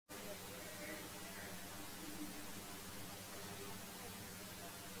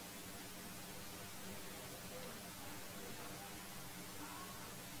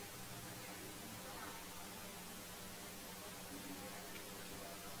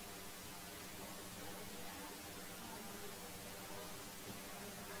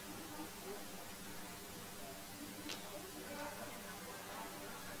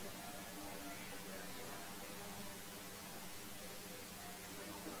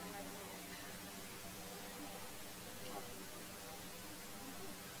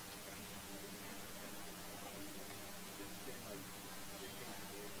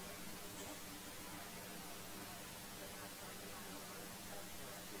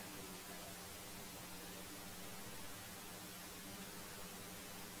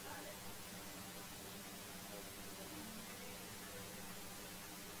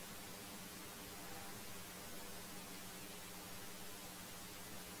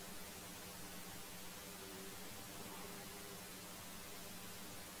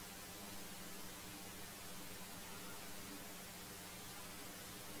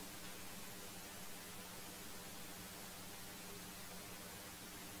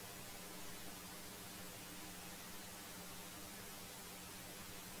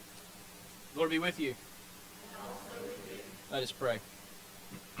Lord be with you. Let us pray.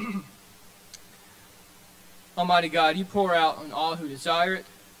 Almighty God, you pour out on all who desire it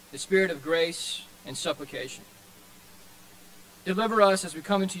the spirit of grace and supplication. Deliver us as we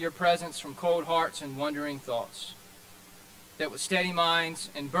come into your presence from cold hearts and wandering thoughts, that with steady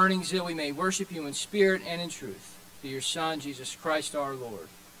minds and burning zeal we may worship you in spirit and in truth, through your Son, Jesus Christ our Lord.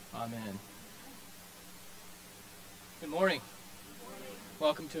 Amen. Good morning.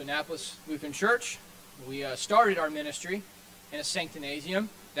 Welcome to Annapolis Lutheran Church. We started our ministry in a sanctinasium.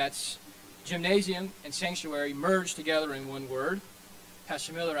 That's gymnasium and sanctuary merged together in one word.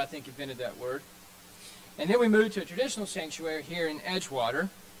 Pastor Miller, I think, invented that word. And then we moved to a traditional sanctuary here in Edgewater.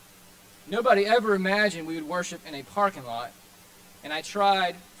 Nobody ever imagined we would worship in a parking lot, and I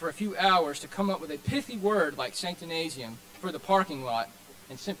tried for a few hours to come up with a pithy word like sanctinasium for the parking lot,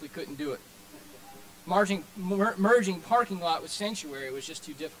 and simply couldn't do it. Merging parking lot with sanctuary was just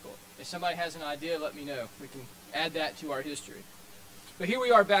too difficult. If somebody has an idea, let me know. We can add that to our history. But here we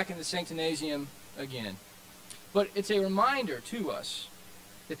are back in the sanctinasium again. But it's a reminder to us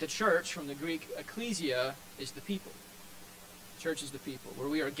that the church, from the Greek ecclesia, is the people. The church is the people. Where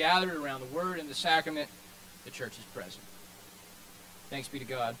we are gathered around the word and the sacrament, the church is present. Thanks be to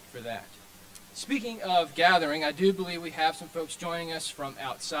God for that. Speaking of gathering, I do believe we have some folks joining us from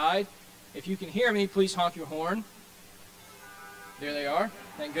outside. If you can hear me, please honk your horn. There they are.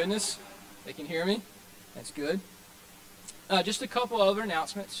 Thank goodness they can hear me. That's good. Just a couple other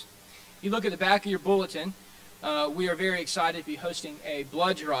announcements. You look at the back of your bulletin. We are very excited to be hosting a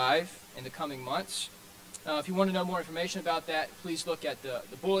blood drive in the coming months. If you want to know more information about that, please look at the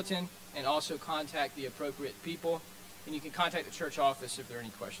bulletin and also contact the appropriate people. And you can contact the church office if there are any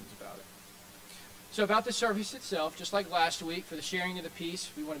questions about it. So about the service itself, just like last week, for the sharing of the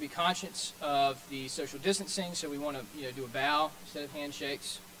peace, we want to be conscious of the social distancing, so we want to do a bow instead of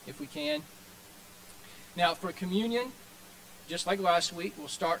handshakes if we can. Now for communion, just like last week, we'll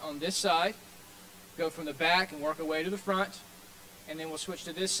start on this side, go from the back and work our way to the front, and then we'll switch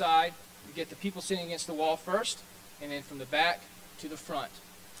to this side. We get the people sitting against the wall first, and then from the back to the front.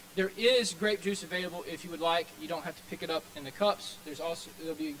 There is grape juice available if you would like. You don't have to there'll up in the cups.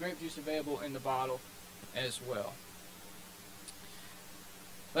 There'll be grape juice available in the bottle as well.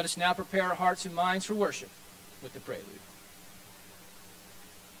 Let us now prepare our hearts and minds for worship with the prelude.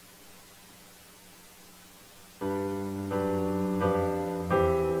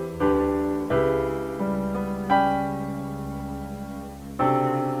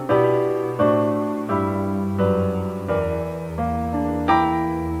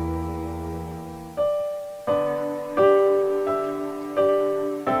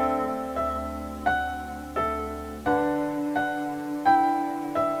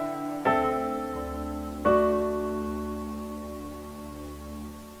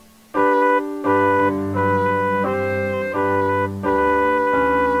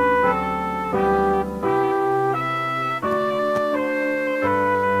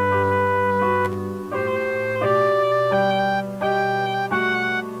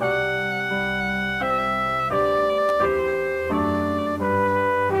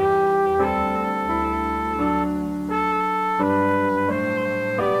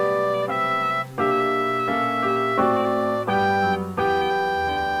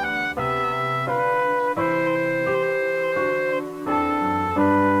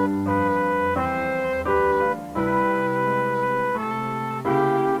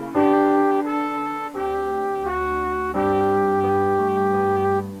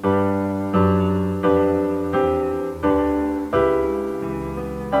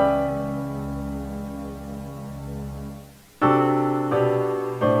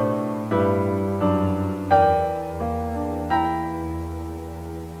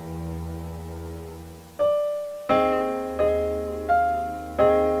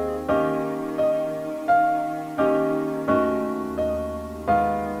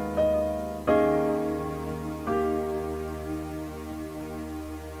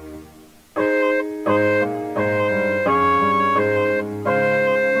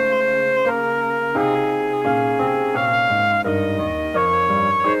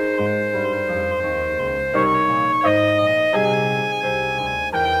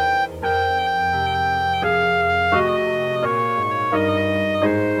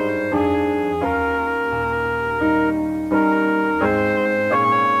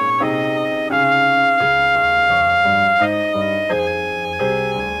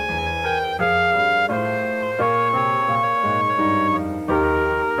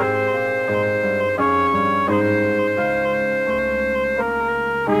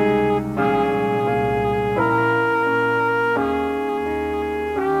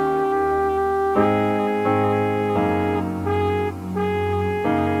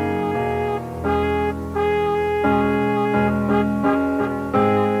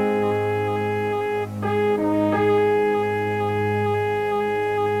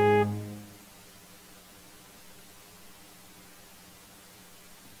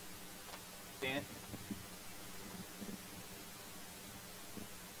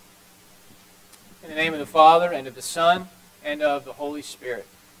 the name of the Father, and of the Son, and of the Holy Spirit.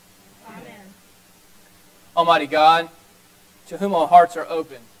 Amen. Almighty God, to whom all hearts are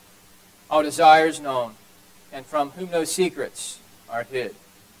open, all desires known, and from whom no secrets are hid,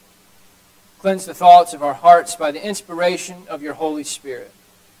 cleanse the thoughts of our hearts by the inspiration of your Holy Spirit,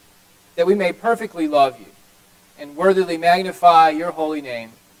 that we may perfectly love you and worthily magnify your holy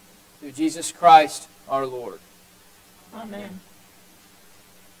name through Jesus Christ our Lord. Amen.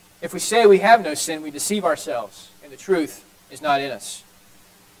 If we say we have no sin, we deceive ourselves, and the truth is not in us.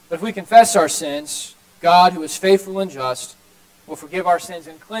 But if we confess our sins, God, who is faithful and just, will forgive our sins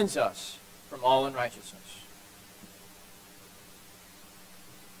and cleanse us from all unrighteousness.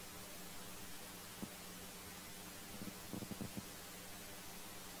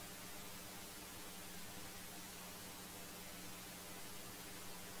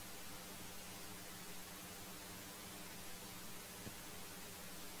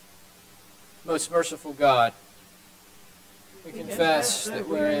 Most merciful God, we confess that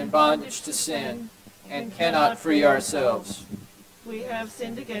we are in bondage to sin and cannot free ourselves. We have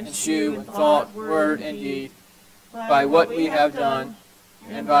sinned against You in thought, word, and deed, by what we have done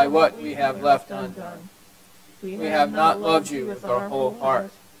and by what we have left undone. We have not loved you with our whole heart.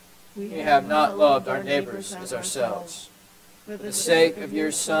 We have not loved our neighbors as ourselves. For the sake of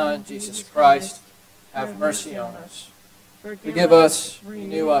your Son, Jesus Christ, have mercy on us. Forgive us,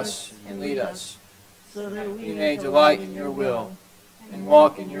 renew us, and lead us, so that we may delight in your will and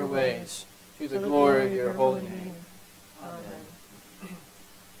walk in your ways, to the glory of your holy name. Amen.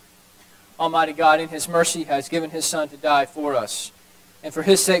 Almighty God, in his mercy, has given his Son to die for us, and for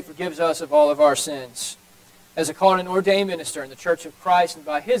his sake forgives us of all of our sins. As a called and ordained minister in the Church of Christ and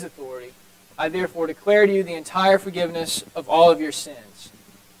by his authority, I therefore declare to you the entire forgiveness of all of your sins.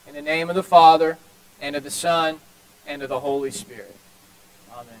 In the name of the Father, and of the Son, and of the Holy Spirit.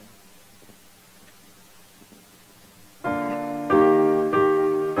 Amen.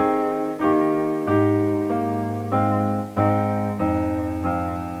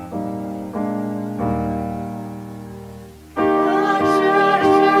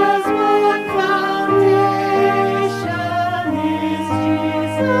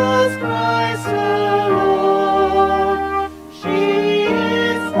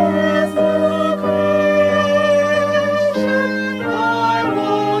 I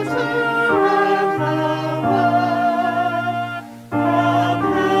won't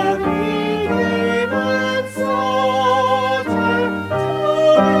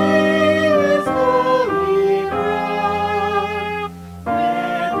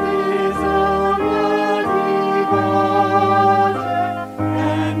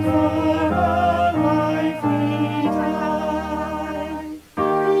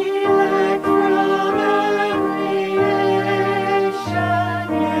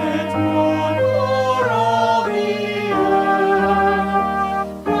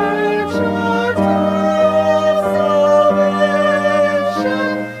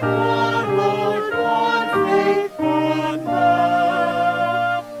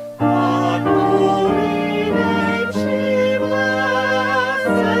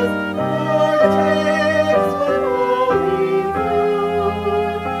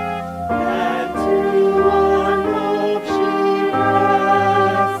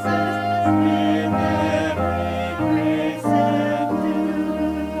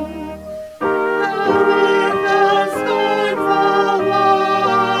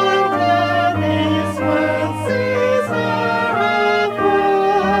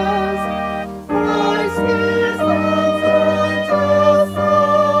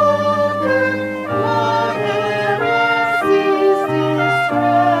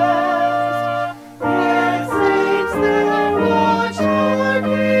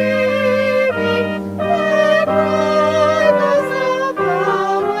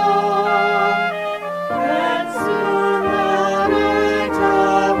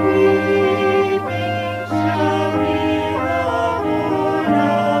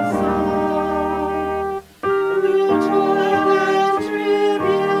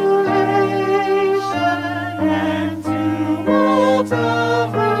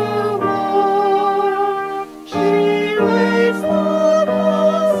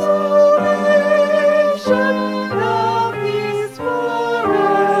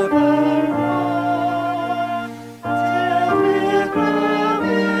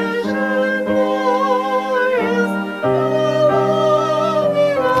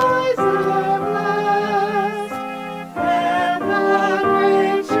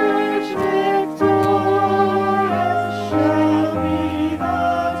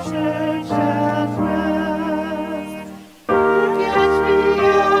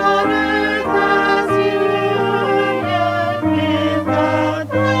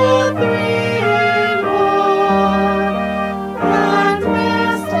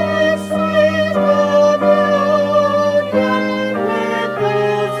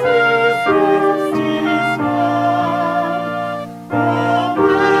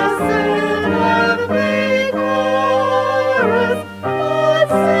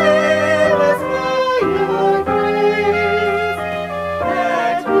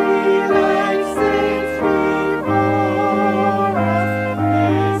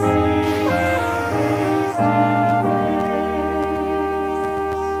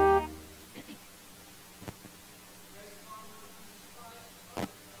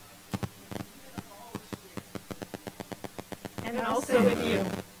also with you.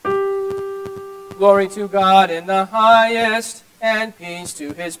 Glory to God in the highest, and peace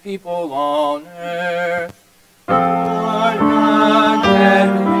to his people on earth. Lord God,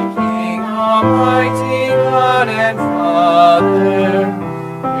 heavenly King, almighty God and Father,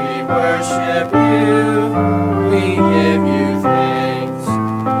 we worship you, we give you thanks,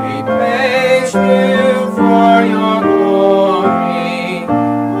 we praise you for your glory,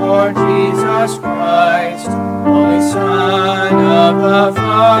 Lord Jesus Christ, Holy Son of the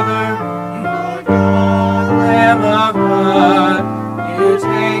Father, Lord God, Lamb of God, you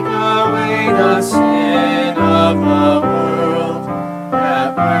take away the sin of the world.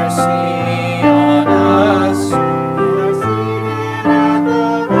 Have mercy on us. You are seated at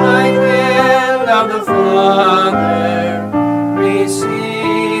the right hand of the Father.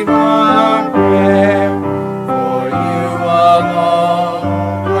 Receive our prayer. For you alone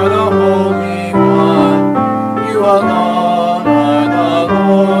are the Holy One. You alone are the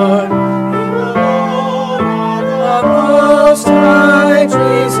Lord. You alone are the Most High,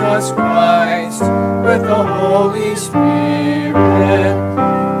 Jesus Christ, with the Holy Spirit,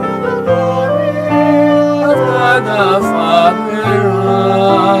 and the glory of God the Father.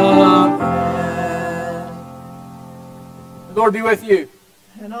 Amen. The Lord be with you.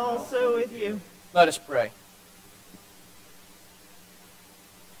 And also with you. Let us pray.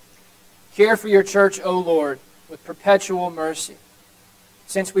 Care for your church, O Lord, with perpetual mercy.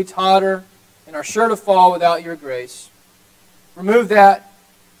 Since we totter and are sure to fall without your grace, remove that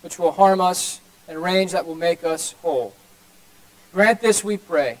which will harm us and arrange that will make us whole. Grant this, we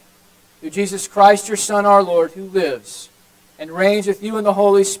pray, through Jesus Christ, your Son, our Lord, who lives and reigns with you in the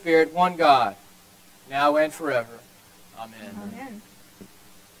Holy Spirit, one God, now and forever. Amen. Amen.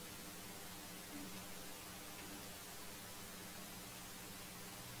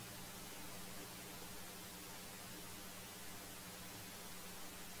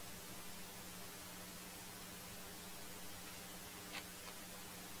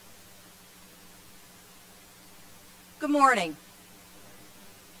 Good morning.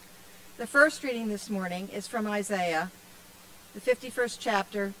 The first reading this morning is from Isaiah, the 51st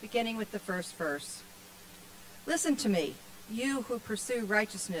chapter, beginning with the first verse. Listen to me, you who pursue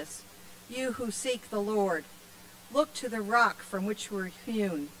righteousness, you who seek the Lord. Look to the rock from which you were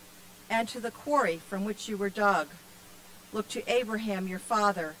hewn, and to the quarry from which you were dug. Look to Abraham your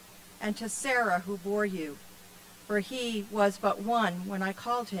father, and to Sarah who bore you. For he was but one when I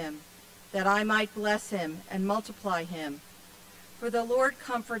called him, that I might bless him and multiply him. For the Lord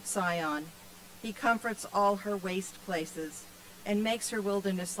comforts Zion. He comforts all her waste places, and makes her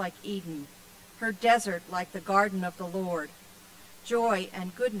wilderness like Eden, her desert like the garden of the Lord. Joy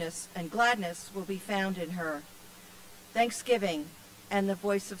and goodness and gladness will be found in her, thanksgiving and the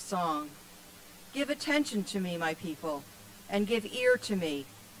voice of song. Give attention to me, my people, and give ear to me,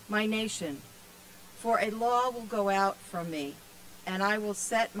 my nation. For a law will go out from me, and I will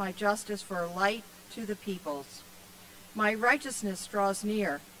set my justice for a light to the peoples. My righteousness draws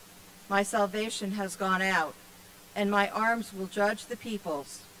near, my salvation has gone out, and my arms will judge the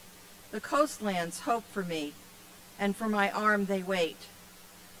peoples. The coastlands hope for me, and for my arm they wait.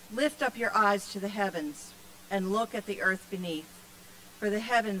 Lift up your eyes to the heavens, and look at the earth beneath, for the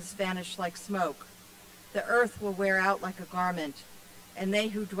heavens vanish like smoke. The earth will wear out like a garment, and they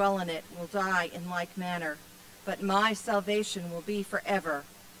who dwell in it will die in like manner. But my salvation will be forever,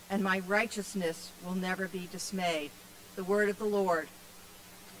 and my righteousness will never be dismayed. The word of the Lord.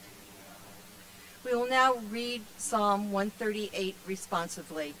 We will now read Psalm 138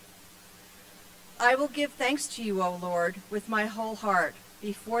 responsively. I will give thanks to you, O Lord, with my whole heart.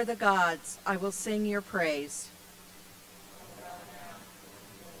 Before the gods, I will sing your praise.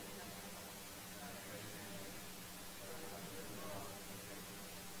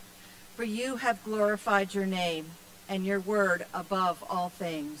 For you have glorified your name, and your word above all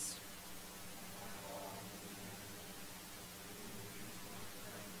things.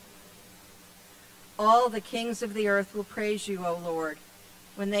 All the kings of the earth will praise you, O Lord,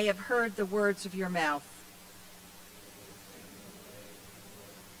 when they have heard the words of your mouth.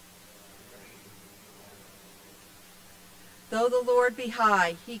 Though the Lord be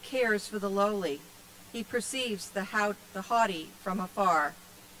high, he cares for the lowly. He perceives the haughty from afar.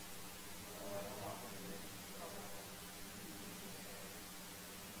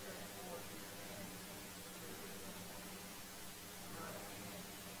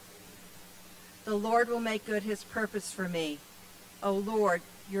 The Lord will make good his purpose for me. O Lord,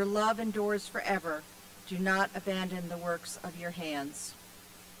 your love endures forever. Do not abandon the works of your hands.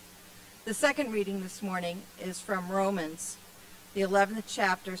 The second reading this morning is from Romans, the 11th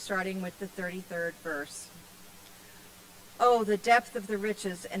chapter, starting with the 33rd verse. Oh, the depth of the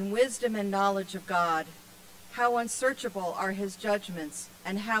riches and wisdom and knowledge of God! How unsearchable are his judgments,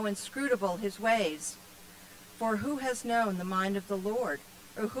 and how inscrutable his ways! For who has known the mind of the Lord,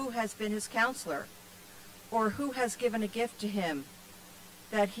 or who has been his counselor, or who has given a gift to him,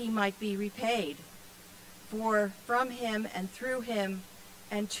 that he might be repaid? For from him and through him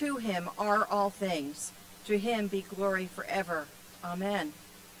and to him are all things. To him be glory forever. Amen.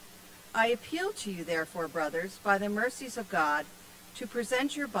 I appeal to you, therefore, brothers, by the mercies of God, to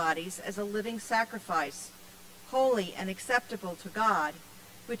present your bodies as a living sacrifice, holy and acceptable to God,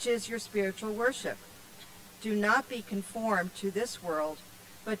 which is your spiritual worship. Do not be conformed to this world,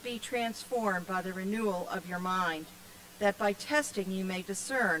 but be transformed by the renewal of your mind, that by testing you may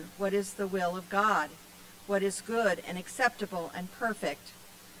discern what is the will of God, what is good and acceptable and perfect.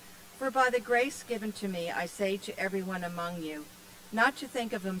 For by the grace given to me I say to everyone among you, not to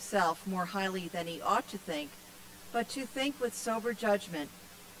think of himself more highly than he ought to think, but to think with sober judgment,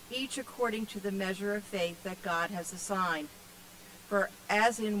 each according to the measure of faith that God has assigned. For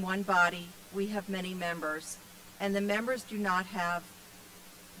as in one body we have many members, and the members do not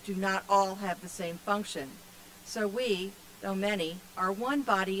all have the same function. So we, though many, are one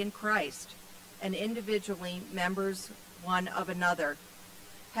body in Christ, and individually members one of another.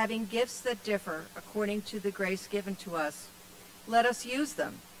 Having gifts that differ according to the grace given to us, let us use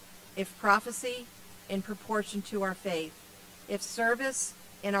them. If prophecy, in proportion to our faith. If service,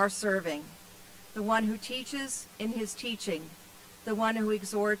 in our serving. The one who teaches, in his teaching. The one who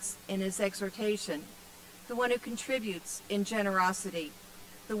exhorts, in his exhortation. The one who contributes, in generosity.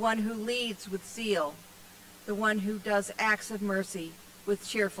 The one who leads with zeal. The one who does acts of mercy with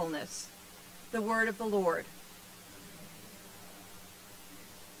cheerfulness. The word of the Lord.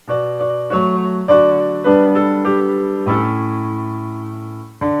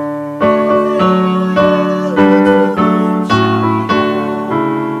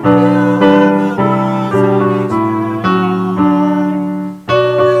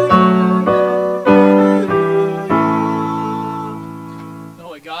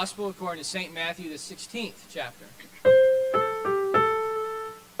 Gospel according to St. Matthew, the 16th chapter.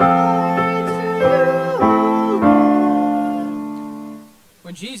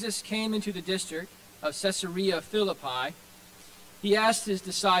 When Jesus came into the district of Caesarea Philippi, he asked his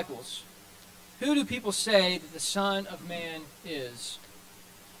disciples, "Who do people say that the Son of Man is?"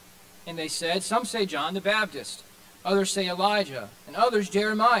 And they said, "Some say John the Baptist, others say Elijah, and others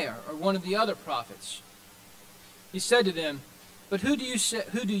Jeremiah or one of the other prophets." He said to them, "But who do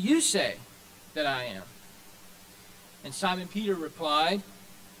you say that I am?" And Simon Peter replied,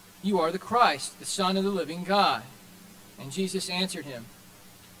 "You are the Christ, the Son of the living God." And Jesus answered him,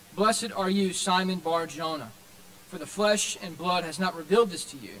 "Blessed are you, Simon Bar-Jonah, for the flesh and blood has not revealed this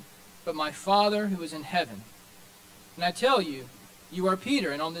to you, but my Father who is in heaven. And I tell you, you are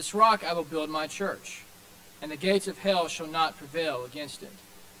Peter, and on this rock I will build my church, and the gates of hell shall not prevail against it.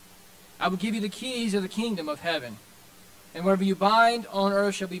 I will give you the keys of the kingdom of heaven. And whatever you bind on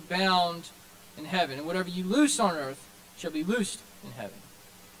earth shall be bound in heaven, and whatever you loose on earth shall be loosed in heaven."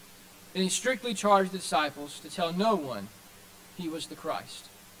 Then he strictly charged the disciples to tell no one he was the Christ.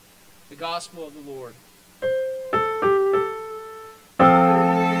 The Gospel of the Lord.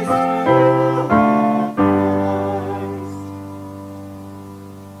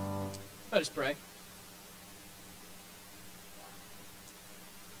 Let us pray.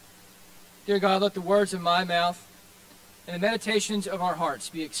 Dear God, let the words of my mouth and the meditations of our hearts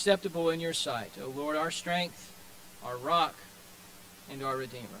be acceptable in your sight, O Lord, our strength, our rock, and our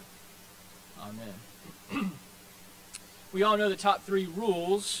Redeemer. Amen. We all know the top 3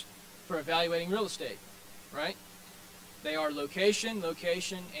 rules for evaluating real estate, right? They are location,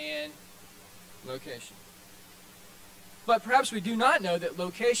 location, and location. But perhaps we do not know that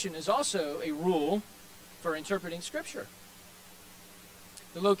location is also a rule for interpreting Scripture.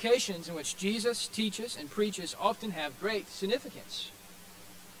 The locations in which Jesus teaches and preaches often have great significance.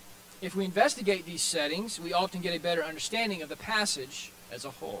 If we investigate these settings, we often get a better understanding of the passage as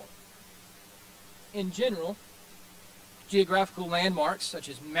a whole. In general, geographical landmarks such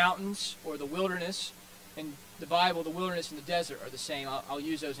as mountains or the wilderness, in the Bible, the wilderness and the desert are the same. I'll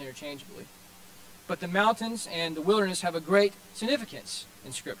use those interchangeably. But the mountains and the wilderness have a great significance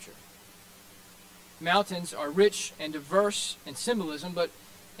in Scripture. Mountains are rich and diverse in symbolism, but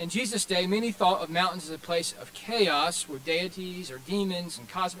in Jesus' day, many thought of mountains as a place of chaos where deities or demons and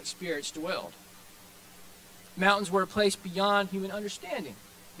cosmic spirits dwelled. Mountains were a place beyond human understanding,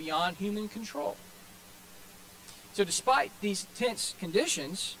 beyond human control. So despite these tense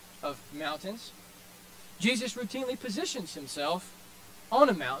conditions of mountains, Jesus routinely positions himself on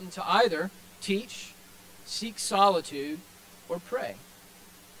a mountain to either teach, seek solitude, or pray.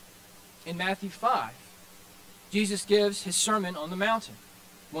 In Matthew 5, Jesus gives his Sermon on the Mountain,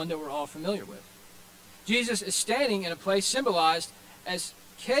 one that we're all familiar with. Jesus is standing in a place symbolized as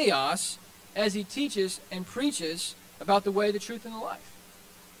chaos as he teaches and preaches about the way, the truth, and the life,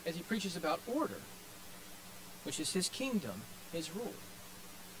 as he preaches about order, which is his kingdom, his rule.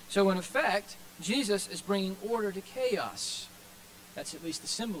 So in effect, Jesus is bringing order to chaos. That's at least the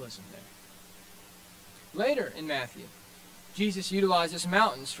symbolism there. Later in Matthew, Jesus utilizes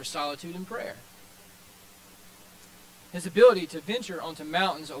mountains for solitude and prayer. His ability to venture onto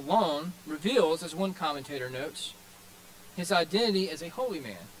mountains alone reveals, as one commentator notes, his identity as a holy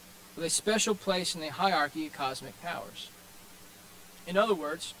man with a special place in the hierarchy of cosmic powers. In other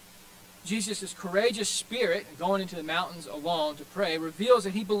words, Jesus' courageous spirit going into the mountains alone to pray reveals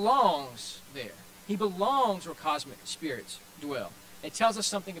that he belongs there. He belongs where cosmic spirits dwell. It tells us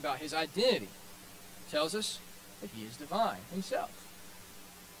something about his identity. It tells us that he is divine himself.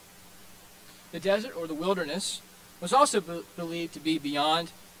 The desert, or the wilderness, was also believed to be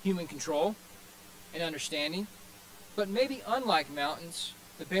beyond human control and understanding, but maybe unlike mountains,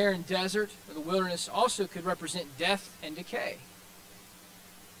 the barren desert or the wilderness also could represent death and decay.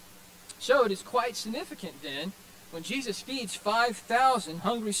 So it is quite significant then when Jesus feeds 5,000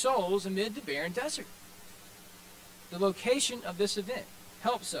 hungry souls amid the barren desert. The location of this event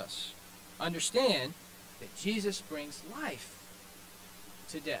helps us understand that Jesus brings life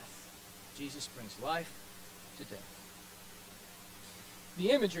to death. Jesus brings life to death.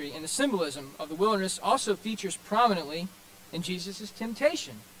 The imagery and the symbolism of the wilderness also features prominently in Jesus'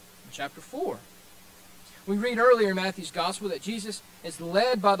 temptation in chapter 4. We read earlier in Matthew's Gospel that Jesus is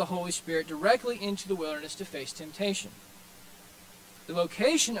led by the Holy Spirit directly into the wilderness to face temptation. The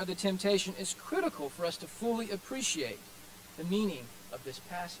location of the temptation is critical for us to fully appreciate the meaning of this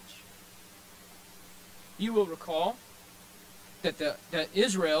passage. You will recall that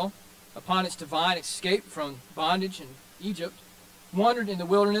Israel, upon its divine escape from bondage in Egypt, wandered in the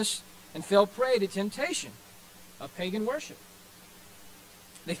wilderness and fell prey to temptation of pagan worship.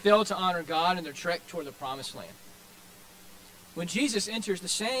 They failed to honor God in their trek toward the promised land. When Jesus enters the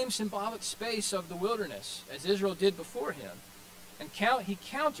same symbolic space of the wilderness as Israel did before him, and he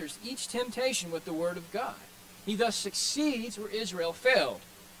counters each temptation with the word of God. He thus succeeds where Israel failed.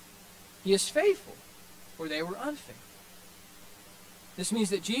 He is faithful where they were unfaithful. This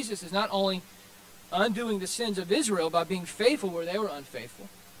means that Jesus is not only undoing the sins of Israel by being faithful where they were unfaithful,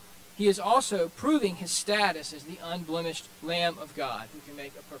 he is also proving his status as the unblemished Lamb of God who can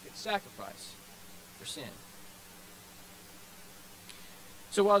make a perfect sacrifice for sin.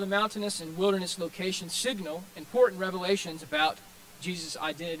 So while the mountainous and wilderness locations signal important revelations about Jesus'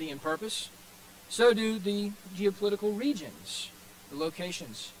 identity and purpose, so do the geopolitical regions, the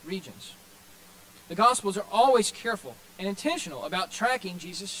locations, regions. The Gospels are always careful and intentional about tracking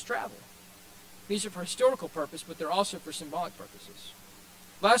Jesus' travel. These are for historical purpose, but they're also for symbolic purposes.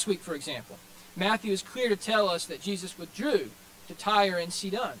 Last week, for example, Matthew is clear to tell us that Jesus withdrew to Tyre and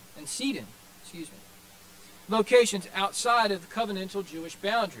Sidon, locations outside of the covenantal Jewish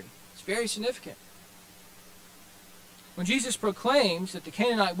boundary. It's very significant. When Jesus proclaims that the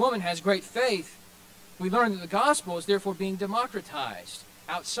Canaanite woman has great faith, we learn that the gospel is therefore being democratized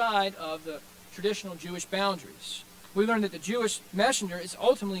outside of the traditional Jewish boundaries. We learn that the Jewish messenger is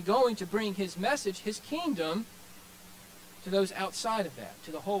ultimately going to bring his message, his kingdom, to those outside of that,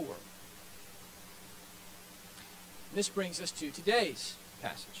 to the whole world. This brings us to today's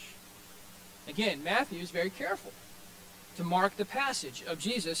passage. Again, Matthew is very careful to mark the passage of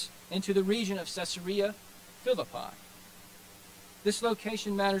Jesus into the region of Caesarea Philippi. This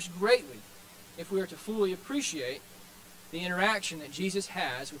location matters greatly if we are to fully appreciate the interaction that Jesus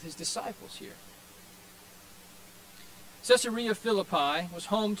has with his disciples here. Caesarea Philippi was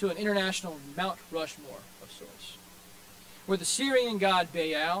home to an international Mount Rushmore of sorts, where the Syrian god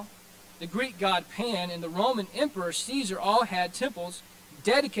Baal, the Greek god Pan, and the Roman emperor Caesar all had temples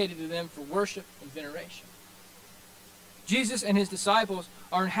dedicated to them for worship and veneration. Jesus and his disciples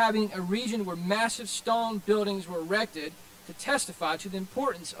are inhabiting a region where massive stone buildings were erected to testify to the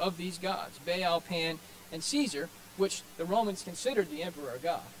importance of these gods, Baal, Pan, and Caesar, which the Romans considered the emperor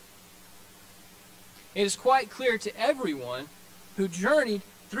god. It is quite clear to everyone who journeyed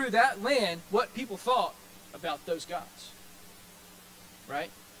through that land what people thought about those gods.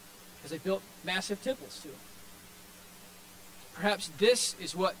 Right? Because they built massive temples to them. Perhaps this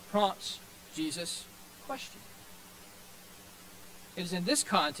is what prompts Jesus' question. It is in this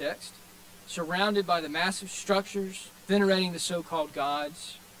context, surrounded by the massive structures venerating the so-called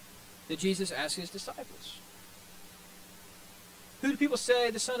gods, that Jesus asks his disciples, "Who do people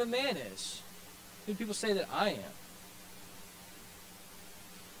say the Son of Man is? Who do people say that I am?"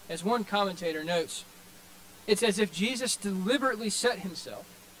 as one commentator notes, it's as if Jesus deliberately set himself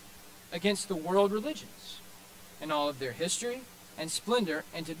against the world religions and all of their history and splendor,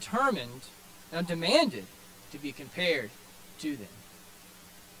 and determined and demanded to be compared to them.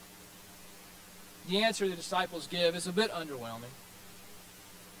 The answer the disciples give is a bit underwhelming.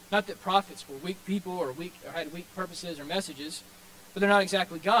 Not that prophets were weak people or had weak purposes or messages, but they're not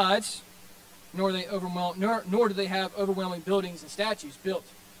exactly gods, nor do they have overwhelming buildings and statues built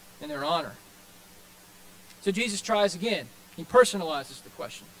in their honor. So Jesus tries again. He personalizes the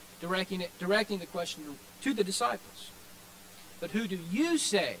question, directing the question to the disciples. But who do you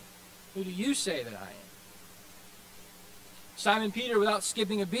say? Who do you say that I am? Simon Peter, without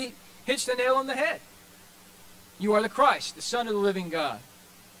skipping a beat, hits the nail on the head. You are the Christ, the Son of the living God.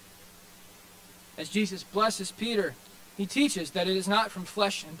 As Jesus blesses Peter, he teaches that it is not from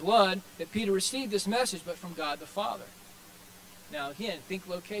flesh and blood that Peter received this message, but from God the Father. Now again, think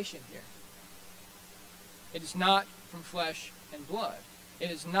location here. It is not from flesh and blood.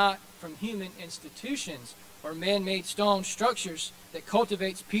 It is not from human institutions or man-made stone structures that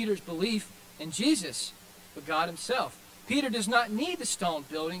cultivates Peter's belief in Jesus, but God himself. Peter does not need the stone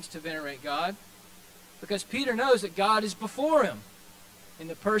buildings to venerate God, because Peter knows that God is before him in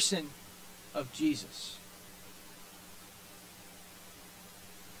the person of Jesus.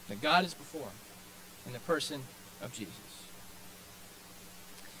 That God is before him in the person of Jesus.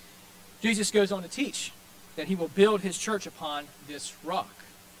 Jesus goes on to teach that he will build his church upon this rock.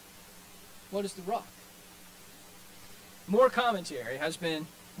 What is the rock? More commentary has been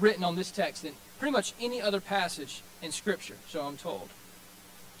written on this text than pretty much any other passage in Scripture, so I'm told,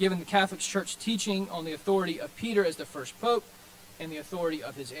 given the Catholic Church teaching on the authority of Peter as the first pope and the authority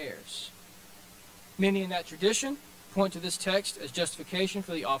of his heirs. Many in that tradition point to this text as justification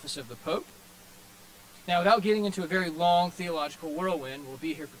for the office of the pope. Now, without getting into a very long theological whirlwind, we'll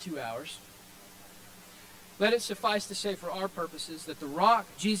be here for 2 hours, let it suffice to say for our purposes that the rock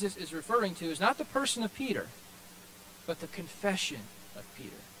Jesus is referring to is not the person of Peter, but the confession of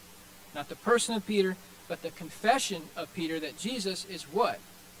Peter. Not the person of Peter, but the confession of Peter that Jesus is what?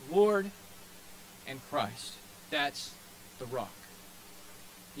 Lord and Christ. That's the rock.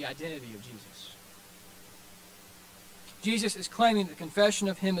 The identity of Jesus. Jesus is claiming the confession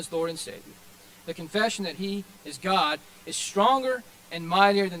of him as Lord and Savior. The confession that he is God is stronger and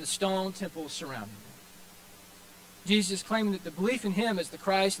mightier than the stone temples surrounding him. Jesus is claiming that the belief in him as the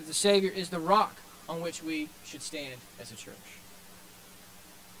Christ, as the Savior, is the rock on which we should stand as a church.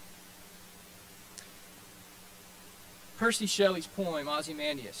 Percy Shelley's poem,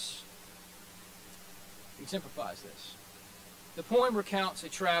 Ozymandias, exemplifies this. The poem recounts a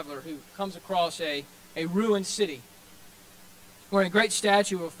traveler who comes across a ruined city where a great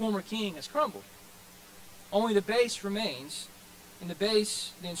statue of a former king has crumbled. Only the base remains, and the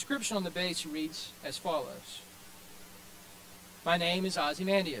inscription on the base reads as follows. My name is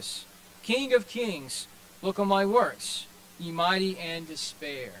Ozymandias, King of kings, look on my works, ye mighty and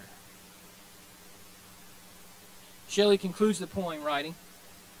despair. Shelley concludes the poem writing,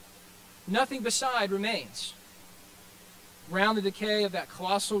 nothing beside remains. Round the decay of that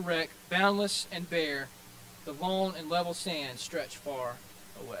colossal wreck, boundless and bare, the lone and level sands stretch far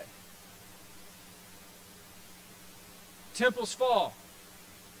away. Temples fall.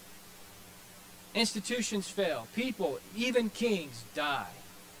 Institutions fail. People, even kings, die.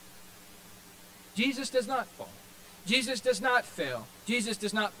 Jesus does not fall. Jesus does not fail. Jesus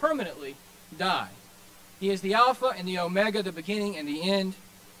does not permanently die. He is the Alpha and the Omega, the beginning and the end.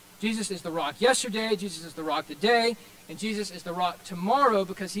 Jesus is the rock yesterday, Jesus is the rock today, and Jesus is the rock tomorrow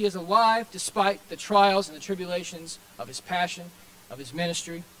because he is alive despite the trials and the tribulations of his passion, of his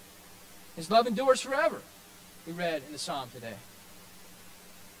ministry. His love endures forever, we read in the psalm today.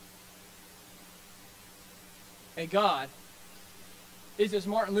 A God is, as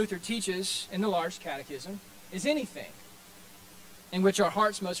Martin Luther teaches in the Large Catechism, is anything in which our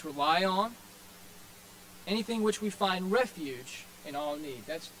hearts most rely on, anything which we find refuge in all need.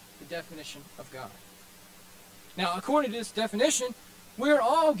 That's the definition of God. Now, according to this definition, we're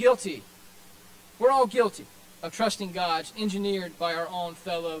all guilty. We're all guilty of trusting gods engineered by our own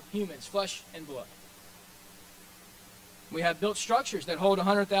fellow humans, flesh and blood. We have built structures that hold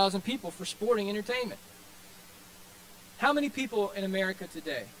 100,000 people for sporting entertainment. How many people in America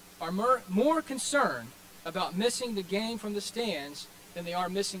today are more concerned about missing the game from the stands than they are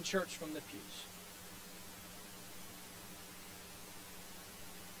missing church from the pews?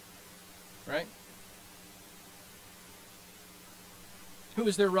 Right? Who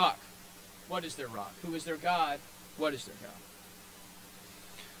is their rock? What is their rock? Who is their God? What is their God?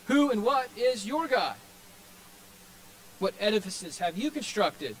 Who and what is your God? What edifices have you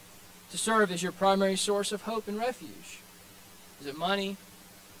constructed to serve as your primary source of hope and refuge? Is it money?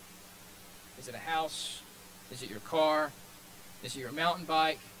 Is it a house? Is it your car? Is it your mountain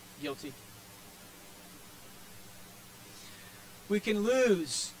bike? Guilty. We can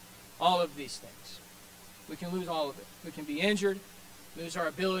lose all of these things. We can lose all of it. We can be injured, lose our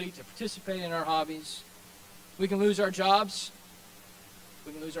ability to participate in our hobbies. We can lose our jobs.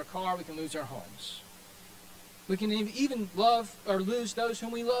 We can lose our car. We can lose our homes. We can even love or lose those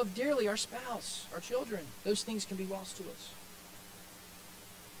whom we love dearly, our spouse, our children. Those things can be lost to us.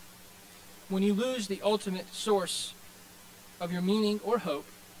 When you lose the ultimate source of your meaning or hope,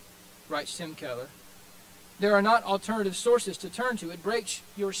 writes Tim Keller, there are not alternative sources to turn to. It breaks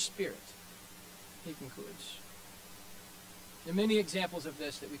your spirit, he concludes. There are many examples of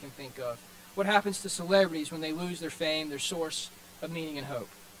this that we can think of. What happens to celebrities when they lose their fame, their source of meaning and hope?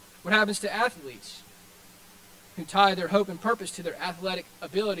 What happens to athletes who tie their hope and purpose to their athletic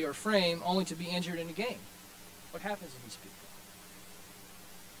ability or frame only to be injured in a game? What happens to these people?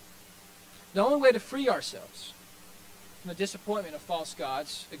 The only way to free ourselves from the disappointment of false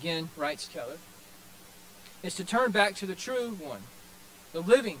gods, again, writes Keller, is to turn back to the true one, the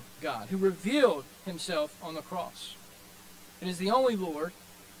living God, who revealed himself on the cross. It is the only Lord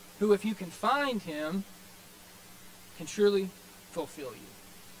who, if you can find him, can truly fulfill you.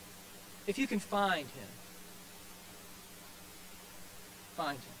 If you can find him,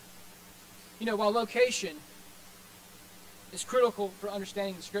 find him. You know, while location is critical for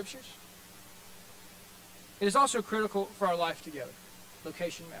understanding the Scriptures, it is also critical for our life together.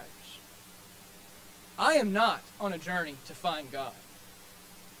 Location matters. I am not on a journey to find God.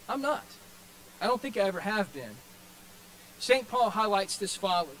 I'm not. I don't think I ever have been. St. Paul highlights this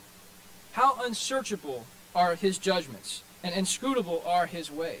folly. How unsearchable are his judgments, and inscrutable are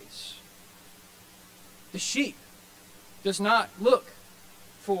his ways. The sheep does not look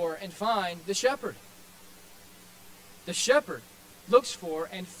for and find the shepherd. The shepherd looks for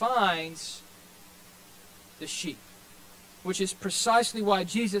and finds the sheep, which is precisely why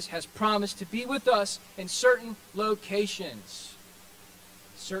Jesus has promised to be with us in certain locations.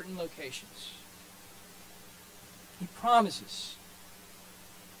 Certain locations. He promises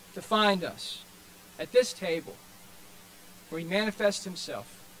to find us at this table where he manifests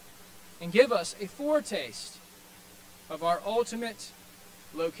himself and give us a foretaste of our ultimate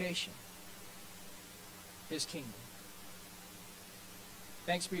location, his kingdom.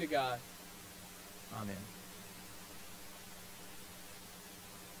 Thanks be to God. Amen.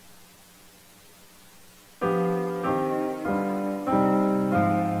 Thank you.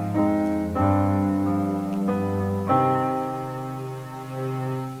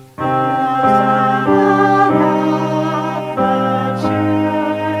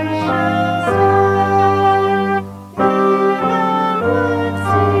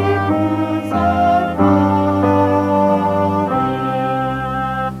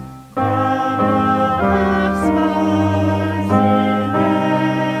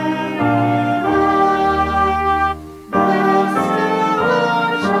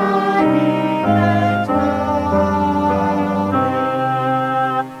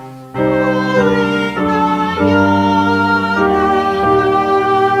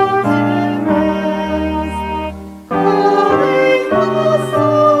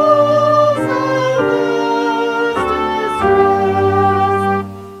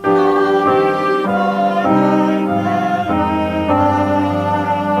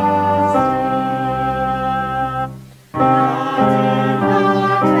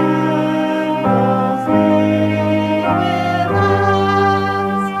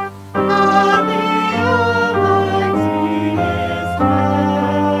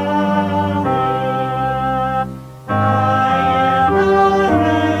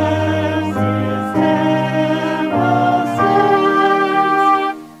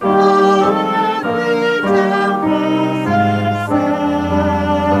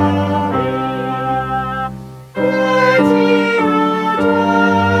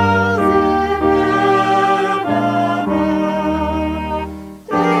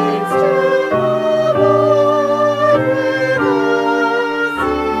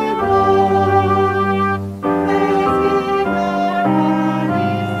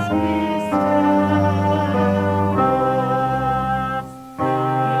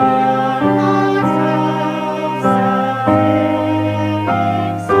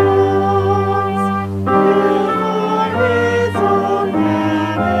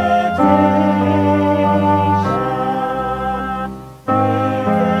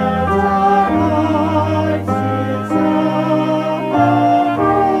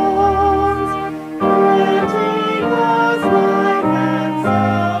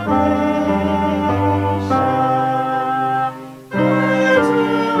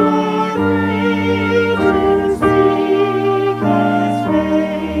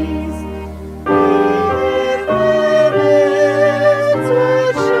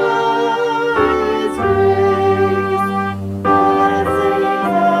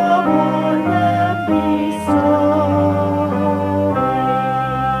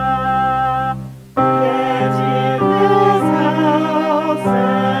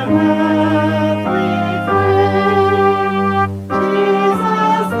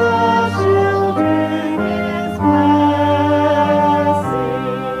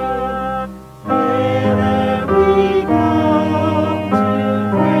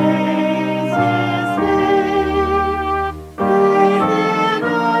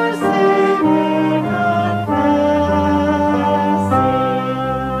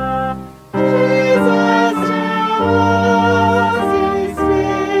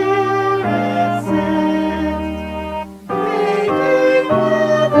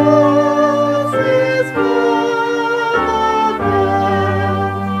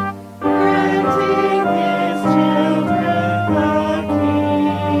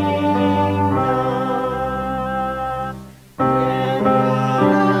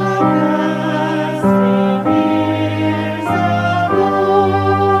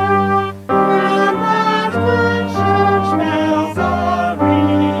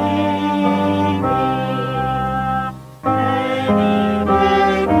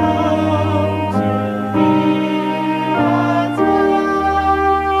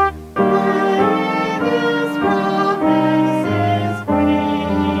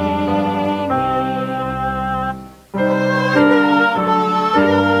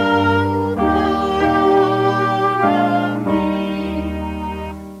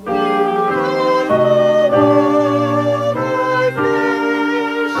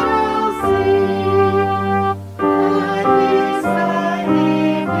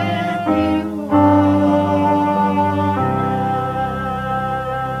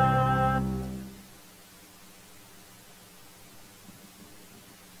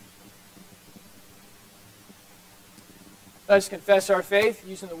 Let us confess our faith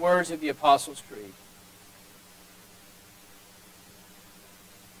using the words of the Apostles' Creed.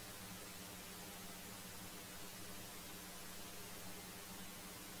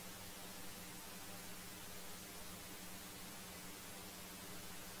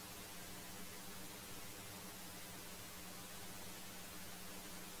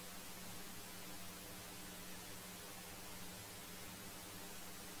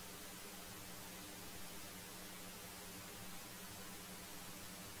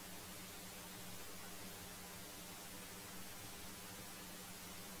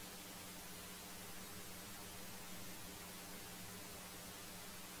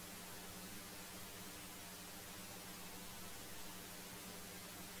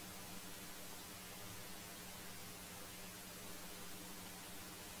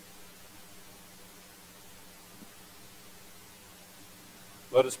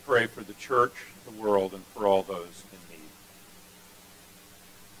 Let us pray for the church, the world, and for all those in need.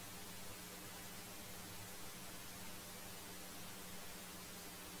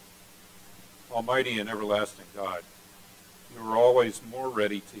 Almighty and everlasting God, you are always more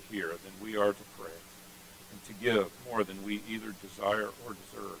ready to hear than we are to pray, and to give more than we either desire or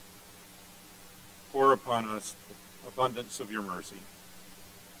deserve. Pour upon us the abundance of your mercy,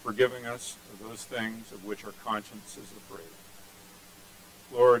 forgiving us of those things of which our conscience is afraid.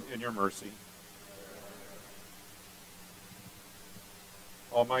 Lord, in your mercy.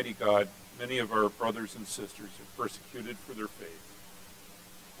 Almighty God, many of our brothers and sisters are persecuted for their faith.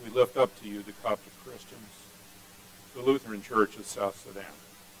 We lift up to you the Coptic Christians, the Lutheran Church of South Sudan,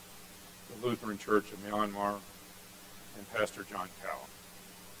 the Lutheran Church of Myanmar, and Pastor John Cow.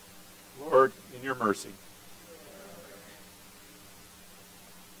 Lord, in your mercy.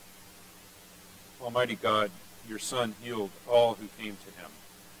 Almighty God, your Son healed all who came to him.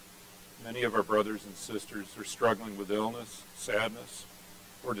 Many of our brothers and sisters are struggling with illness, sadness,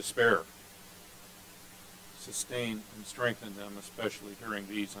 or despair. Sustain and strengthen them, especially during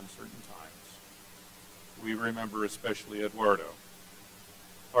these uncertain times. We remember especially Eduardo,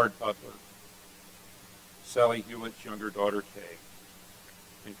 Art Butler, Sally Hewitt's younger daughter Kay,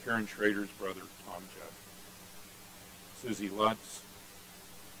 and Karen Schrader's brother Tom Judd, Susie Lutz,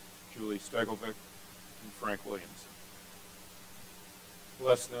 Julie Stegelbeck, and Frank Williamson.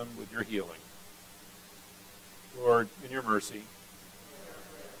 Bless them with your healing. Lord, in your mercy.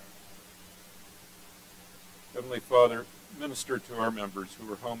 Heavenly Father, minister to our members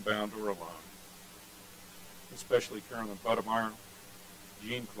who are homebound or alone, especially Carolyn Budemeyer,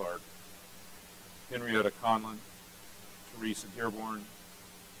 Jean Clark, Henrietta Conlon, Teresa Dearborn,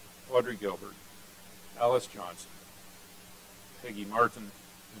 Audrey Gilbert, Alice Johnson, Peggy Martin,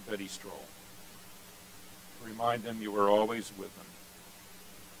 and Betty Stroll. Remind them you are always with them.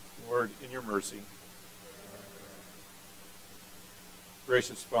 Lord, in your mercy.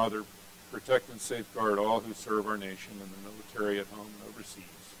 Gracious Father, protect and safeguard all who serve our nation in the military at home and overseas.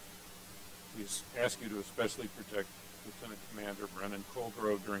 We ask you to especially protect Lieutenant Commander Brennan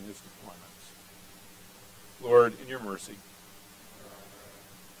Colgrove during his deployments. Lord, in your mercy.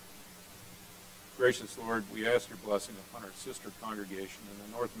 Gracious Lord, we ask your blessing upon our sister congregation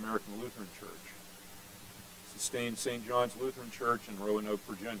in the North American Lutheran Church. Sustain St. John's Lutheran Church in Roanoke,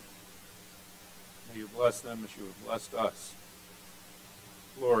 Virginia. May you bless them as you have blessed us.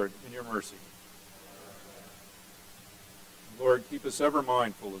 Lord, in your mercy. Lord, keep us ever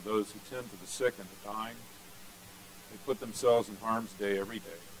mindful of those who tend to the sick and the dying. They put themselves in harm's way every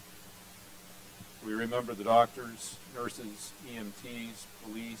day. We remember the doctors, nurses, EMTs,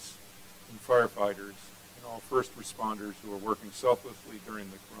 police, and firefighters, and all first responders who are working selflessly during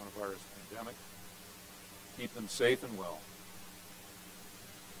the coronavirus pandemic. Keep them safe and well.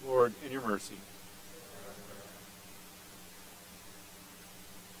 Lord, in your mercy.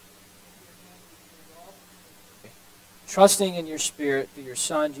 Trusting in your Spirit through your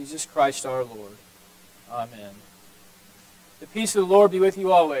Son, Jesus Christ our Lord. Amen. The peace of the Lord be with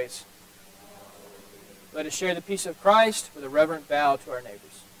you always. Let us share the peace of Christ with a reverent bow to our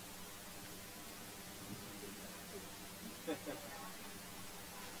neighbors.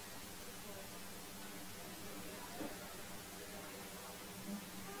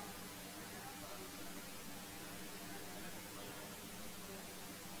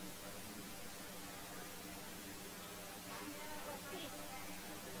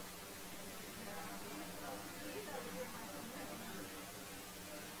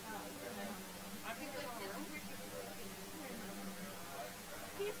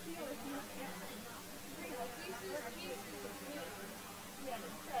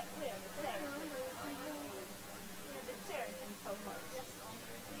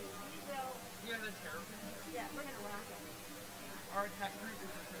 Yeah, we're gonna rock it.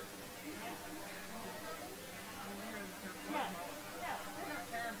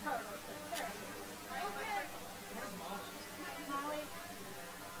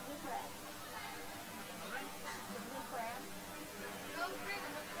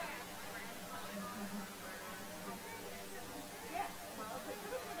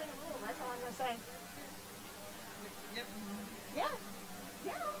 That's all I'm going to say. Yeah.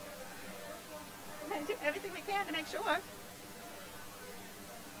 Yeah. And do everything we can to make sure.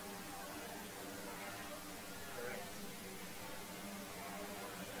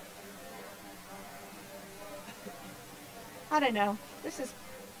 I don't know. This is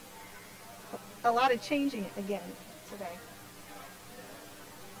a lot of changing again today.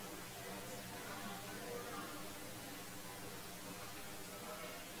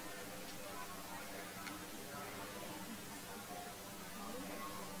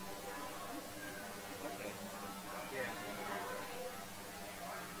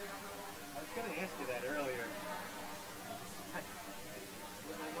 I was going to ask you that earlier.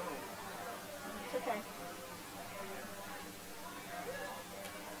 It's okay.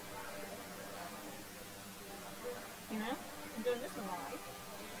 You know, I'm doing this one live.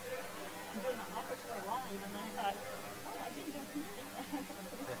 I'm doing the office for live, and then I thought, oh, I didn't do it.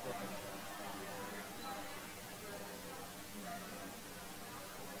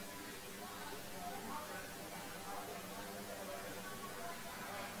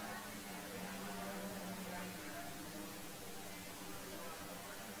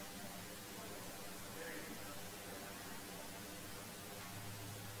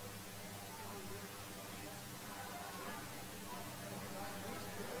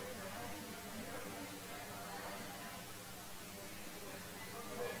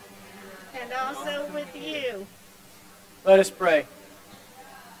 And also with you. Let us pray.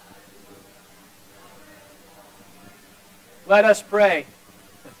 Let us pray.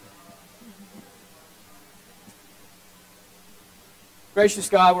 Gracious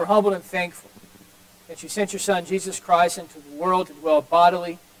God, we're humbled and thankful that you sent your Son, Jesus Christ, into the world to dwell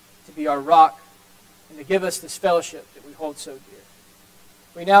bodily, to be our rock, and to give us this fellowship that we hold so dear.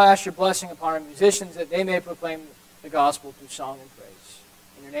 We now ask your blessing upon our musicians that they may proclaim the gospel through song and praise.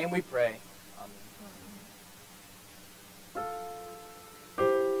 In your name we pray. Amen.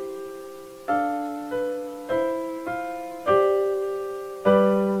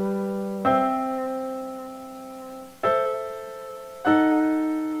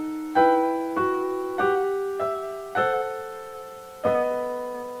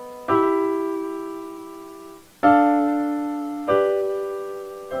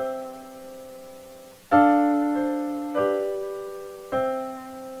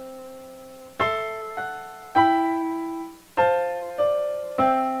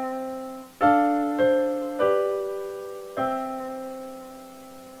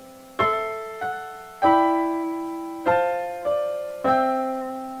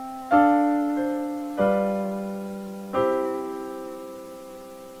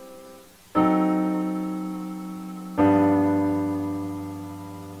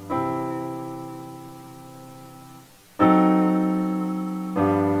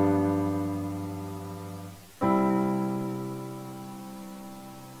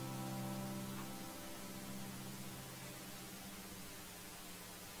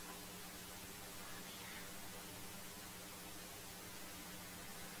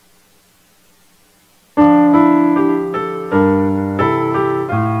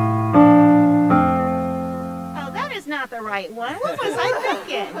 Not the right one. What was I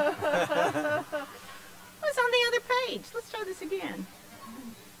thinking? What's on the other page? Let's try this again.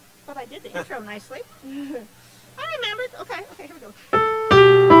 But I did the intro nicely. I remembered. Okay, here we go.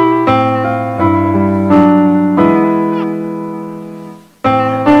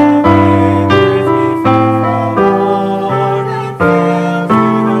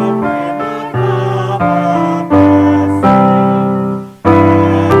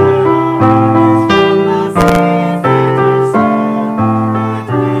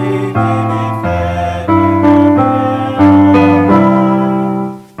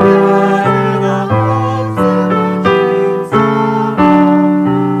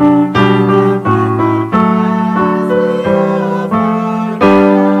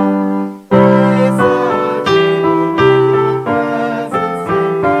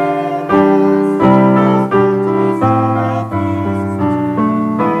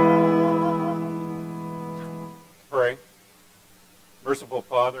 Merciful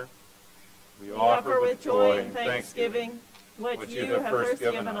Father, we offer with joy and thanksgiving what you have first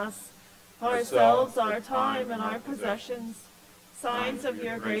given us, ourselves, our time, and our possessions, signs of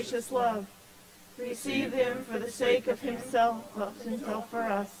your gracious love. Receive him for the sake of himself, loved himself for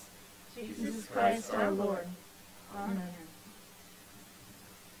us. Jesus Christ our Lord. Amen.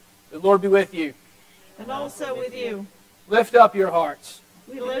 The Lord be with you. And also with you. Lift up your hearts.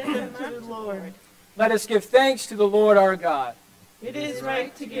 We lift them to the Lord. Let us give thanks to the Lord our God. It is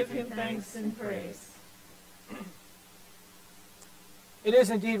right to give him thanks and praise. It is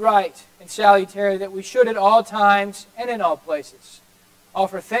indeed right and salutary that we should at all times and in all places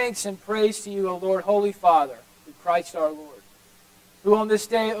offer thanks and praise to you, O Lord, Holy Father, through Christ our Lord, who on this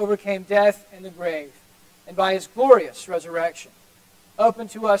day overcame death and the grave, and by his glorious resurrection opened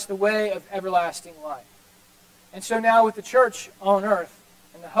to us the way of everlasting life. And so now with the church on earth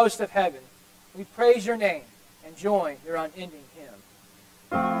and the host of heaven, we praise your name and join your unending hymn.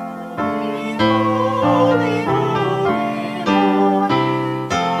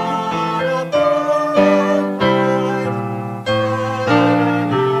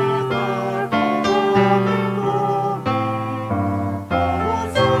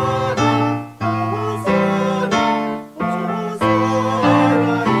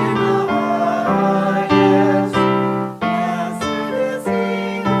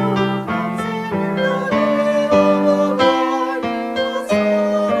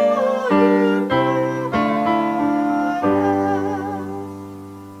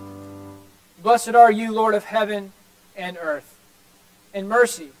 Blessed are you, Lord of heaven and earth. In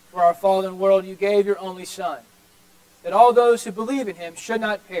mercy for our fallen world, you gave your only Son, that all those who believe in him should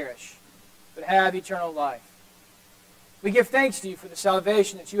not perish, but have eternal life. We give thanks to you for the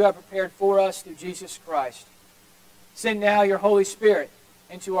salvation that you have prepared for us through Jesus Christ. Send now your Holy Spirit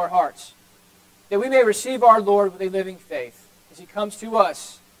into our hearts, that we may receive our Lord with a living faith as he comes to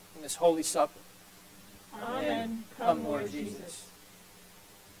us in this holy supper. Amen. Come, Lord Jesus.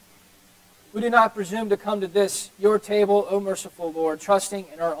 We do not presume to come to this, your table, O merciful Lord, trusting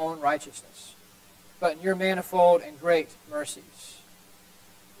in our own righteousness, but in your manifold and great mercies.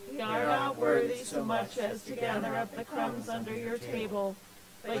 We are not worthy so much as to gather up the crumbs under your table,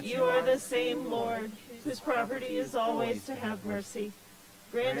 but you are the same Lord, whose property is always to have mercy.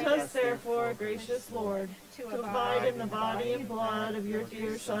 Grant us, therefore, gracious Lord, to abide in the body and blood of your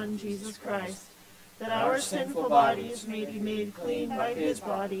dear Son, Jesus Christ, that our sinful bodies may be made clean by his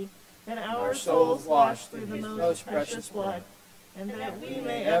body, and our souls washed through the most precious blood, and that we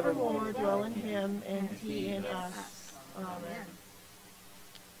may evermore dwell in him and he in us. Amen.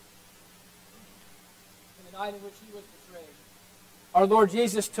 In the night in which he was betrayed, our Lord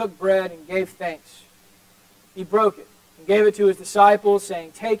Jesus took bread and gave thanks. He broke it and gave it to his disciples,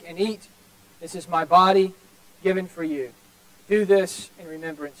 saying, "Take and eat. This is my body given for you. Do this in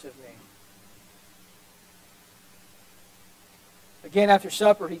remembrance of me." Again, after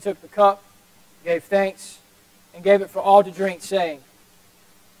supper, he took the cup, gave thanks, and gave it for all to drink, saying,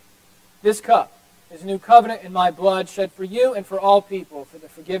 "This cup is a new covenant in my blood, shed for you and for all people for the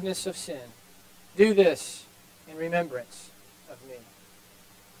forgiveness of sin. Do this in remembrance of me."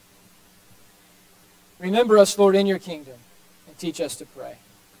 Remember us, Lord, in your kingdom, and teach us to pray.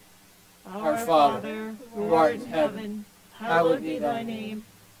 Our Father, who art in heaven, hallowed be thy name.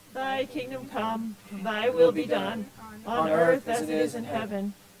 Thy kingdom come, thy will be done, on earth as it is in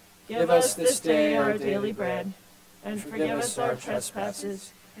heaven. Give us this day our daily bread, and forgive us our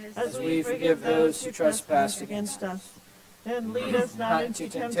trespasses, as we forgive those who trespass against us. And lead us not into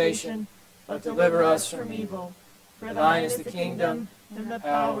temptation, but deliver us from evil. For thine is the kingdom, and the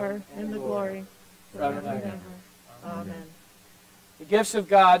power, and the glory, forever and ever. Amen. The gifts of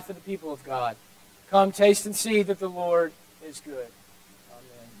God for the people of God. Come, taste and see that the Lord is good.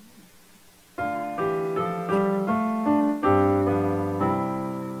 Amen.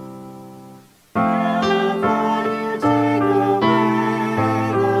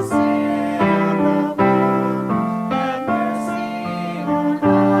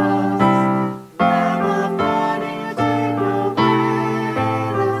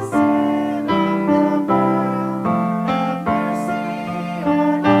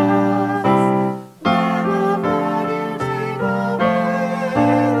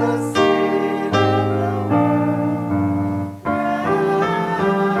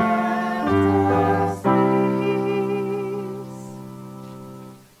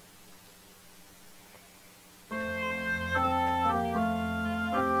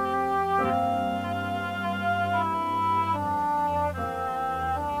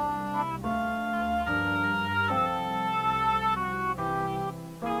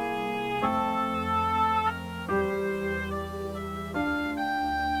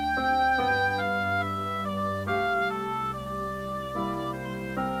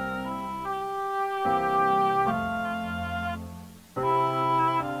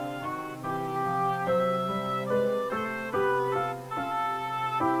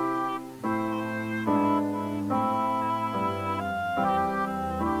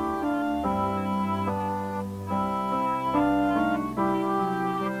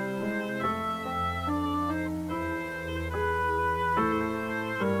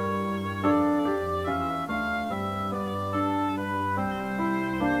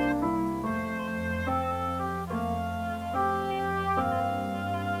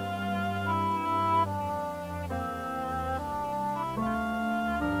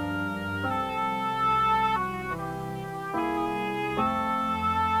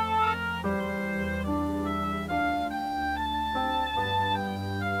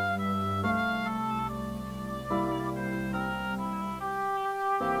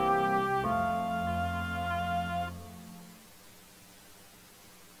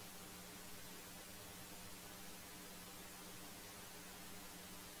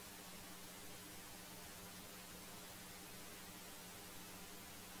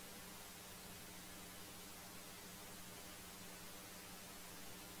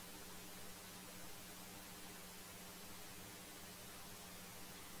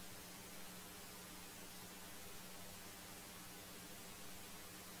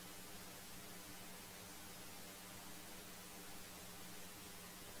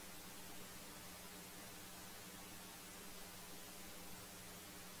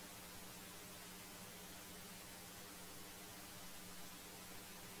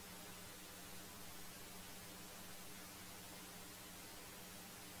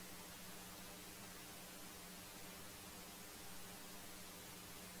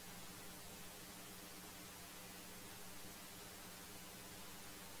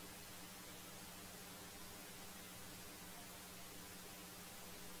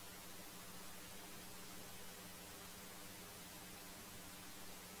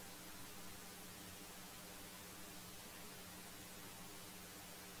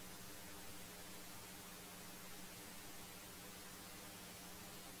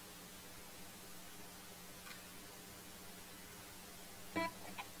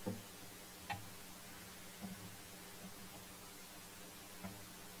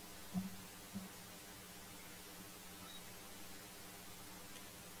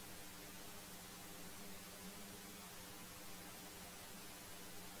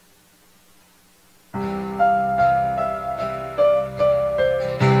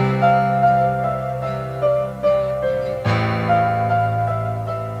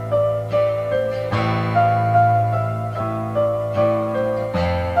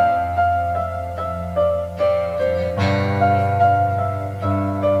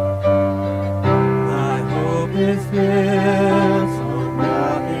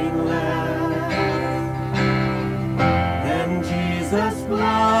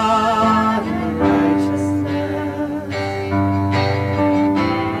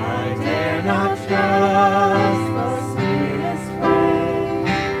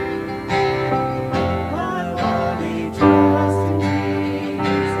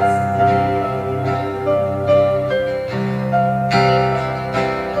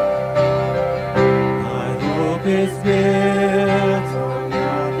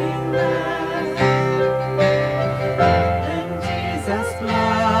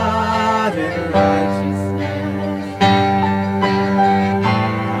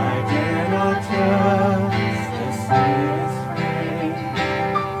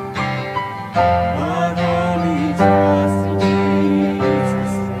 but only trust in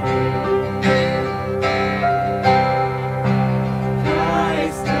Jesus' name.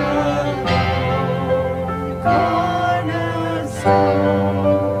 Christ alone, cornerstone,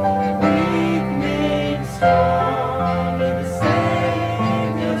 weak made strong in the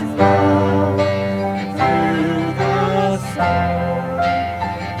Savior's love. Through the storm,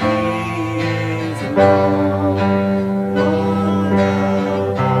 He is alone, Lord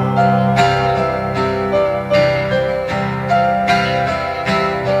of all.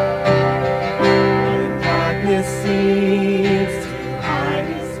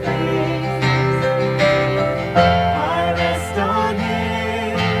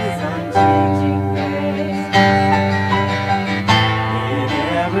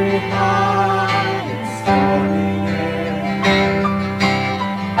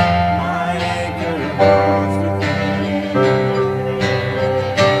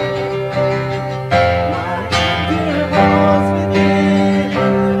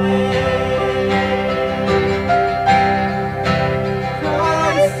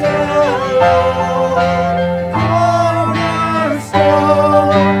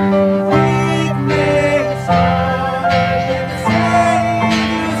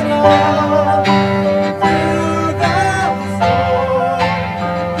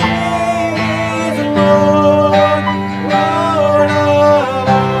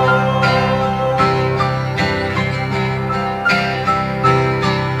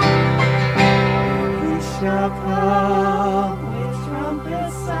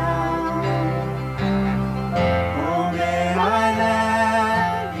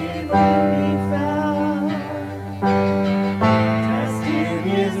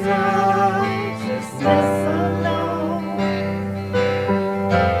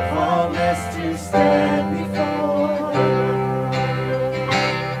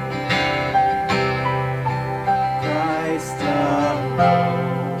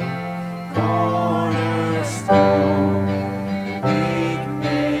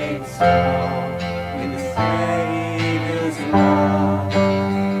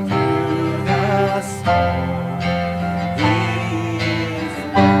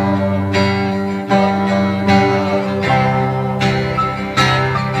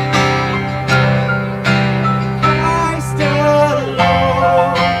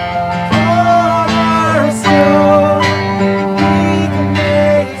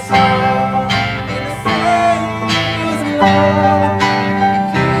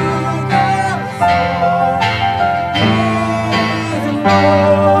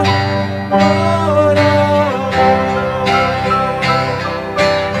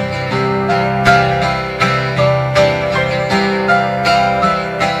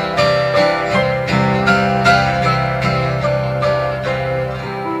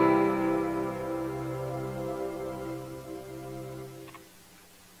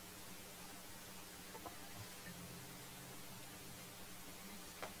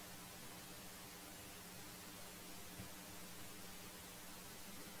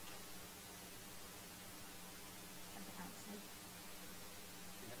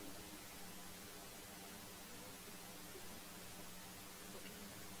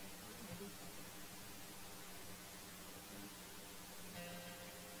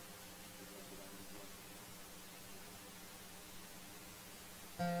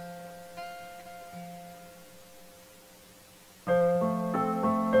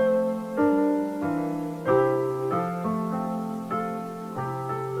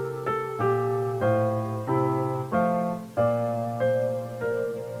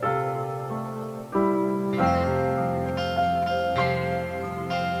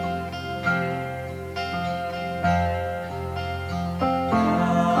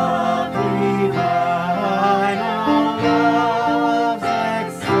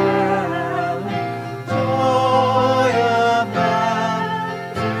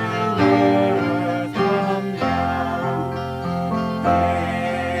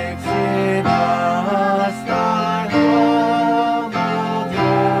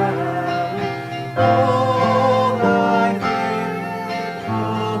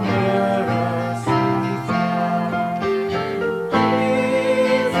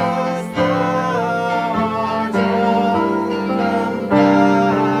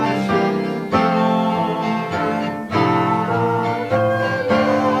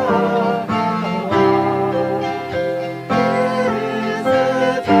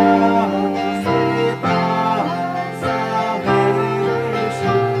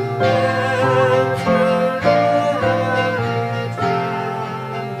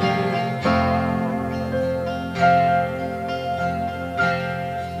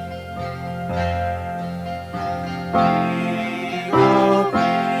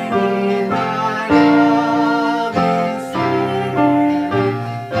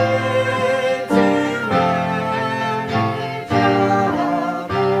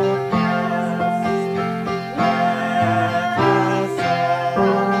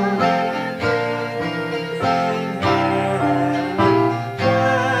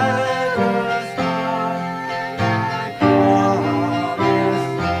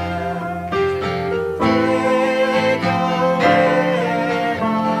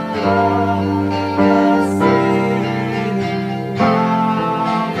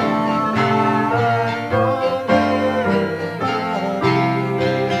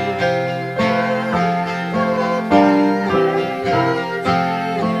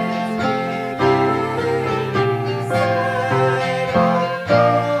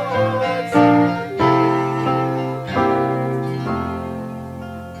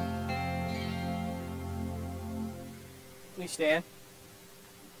 Please stand.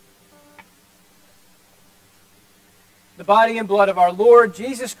 The body and blood of our Lord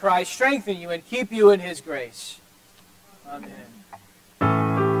Jesus Christ strengthen you and keep you in His grace. Amen.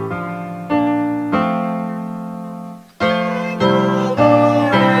 Thank the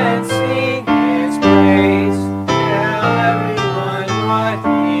Lord and sing His praise. Tell everyone what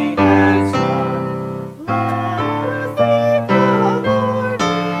He has done. Let us sing the Lord,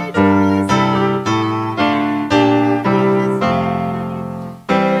 rejoice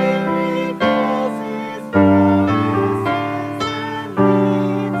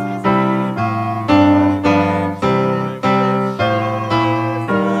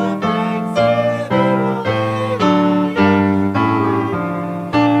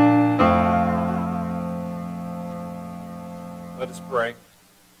Let us pray.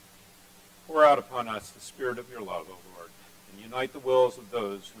 Pour out upon us the spirit of your love, O Lord, and unite the wills of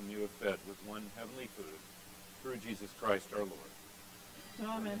those whom you have fed with one heavenly food, through Jesus Christ our Lord.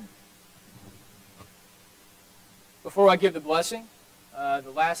 Amen. Before I give the blessing,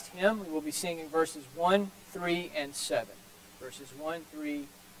 the last hymn, we will be singing verses 1, 3, and 7. Verses 1, 3, and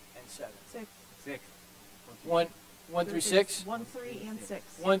 7. 6. 6. 1 through 6? 1, 3, and 6.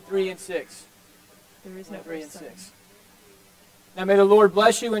 1, 3, and 6. There is no 1, 3, verse and 7. 6. Now may the Lord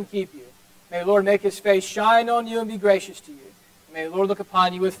bless you and keep you. May the Lord make His face shine on you and be gracious to you. May the Lord look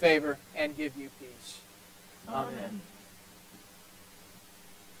upon you with favor and give you peace. Amen.